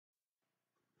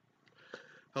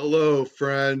Hello,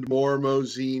 friend.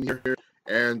 Mormozine here,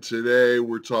 and today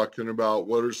we're talking about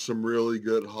what are some really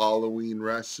good Halloween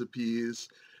recipes.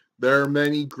 There are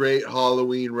many great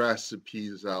Halloween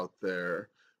recipes out there.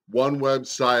 One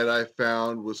website I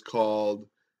found was called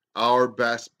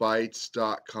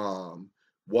ourbestbites.com.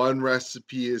 One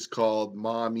recipe is called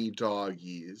Mommy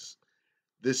Doggies.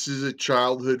 This is a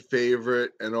childhood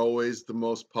favorite and always the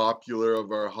most popular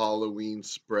of our Halloween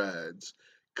spreads.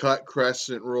 Cut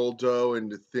crescent roll dough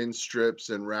into thin strips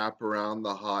and wrap around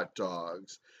the hot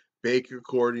dogs. Bake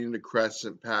according to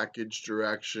crescent package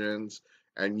directions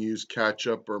and use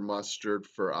ketchup or mustard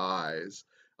for eyes.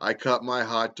 I cut my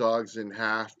hot dogs in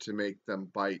half to make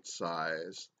them bite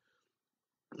size.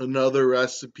 Another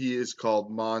recipe is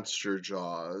called Monster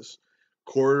Jaws.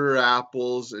 Quarter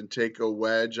apples and take a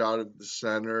wedge out of the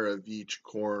center of each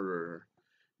quarter.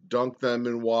 Dunk them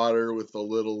in water with a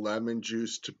little lemon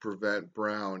juice to prevent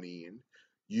browning.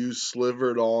 Use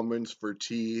slivered almonds for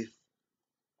teeth.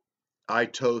 I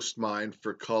toast mine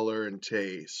for color and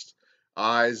taste.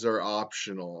 Eyes are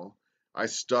optional. I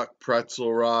stuck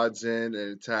pretzel rods in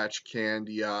and attached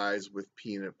candy eyes with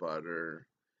peanut butter.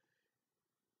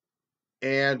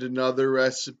 And another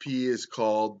recipe is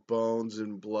called Bones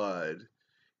and Blood.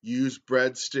 Use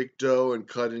breadstick dough and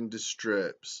cut into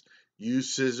strips.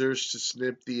 Use scissors to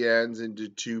snip the ends into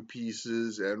two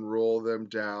pieces and roll them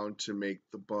down to make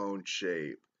the bone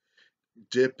shape.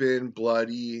 Dip in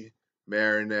bloody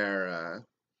marinara.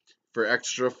 For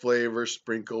extra flavor,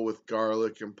 sprinkle with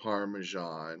garlic and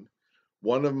parmesan.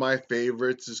 One of my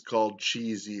favorites is called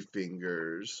Cheesy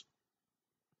Fingers.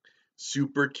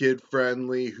 Super kid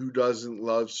friendly. Who doesn't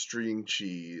love string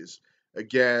cheese?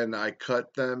 Again, I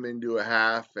cut them into a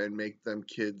half and make them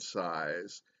kid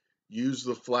size. Use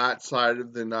the flat side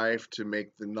of the knife to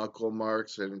make the knuckle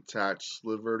marks and attach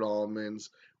slivered almonds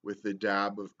with a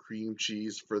dab of cream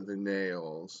cheese for the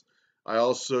nails. I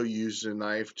also used a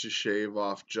knife to shave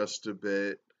off just a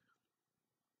bit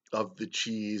of the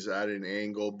cheese at an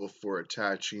angle before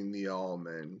attaching the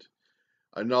almond.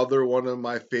 Another one of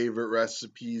my favorite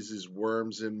recipes is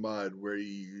worms in mud, where you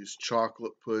use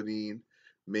chocolate pudding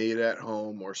made at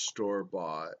home or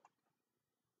store-bought.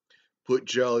 Put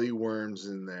jelly worms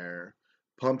in there.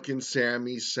 Pumpkin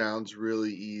Sammy's sounds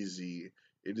really easy.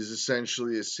 It is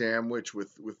essentially a sandwich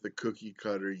with the cookie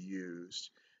cutter used.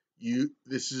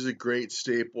 This is a great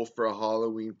staple for a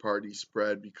Halloween party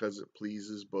spread because it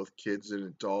pleases both kids and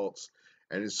adults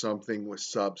and is something with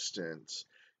substance.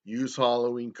 Use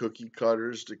Halloween cookie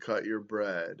cutters to cut your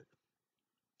bread.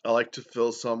 I like to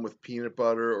fill some with peanut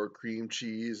butter or cream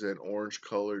cheese and orange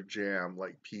colored jam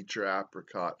like peach or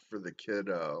apricot for the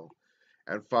kiddo.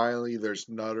 And finally, there's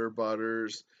Nutter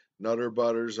Butters. Nutter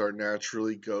Butters are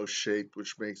naturally ghost shaped,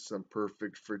 which makes them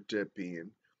perfect for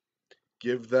dipping.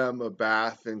 Give them a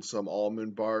bath in some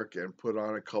almond bark and put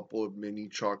on a couple of mini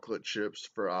chocolate chips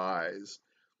for eyes.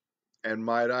 And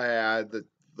might I add that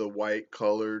the white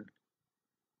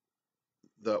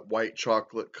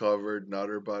chocolate covered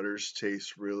Nutter Butters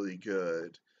taste really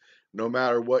good. No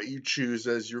matter what you choose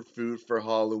as your food for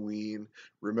Halloween,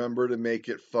 remember to make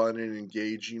it fun and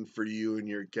engaging for you and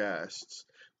your guests.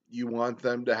 You want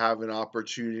them to have an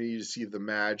opportunity to see the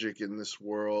magic in this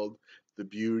world, the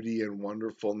beauty and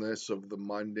wonderfulness of the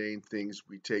mundane things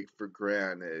we take for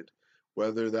granted.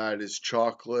 Whether that is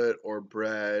chocolate or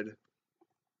bread,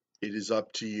 it is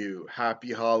up to you.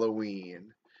 Happy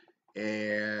Halloween.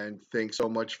 And thanks so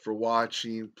much for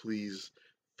watching. Please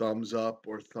thumbs up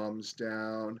or thumbs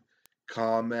down,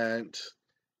 comment,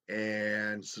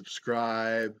 and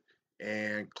subscribe,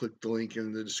 and click the link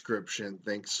in the description.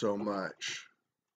 Thanks so much.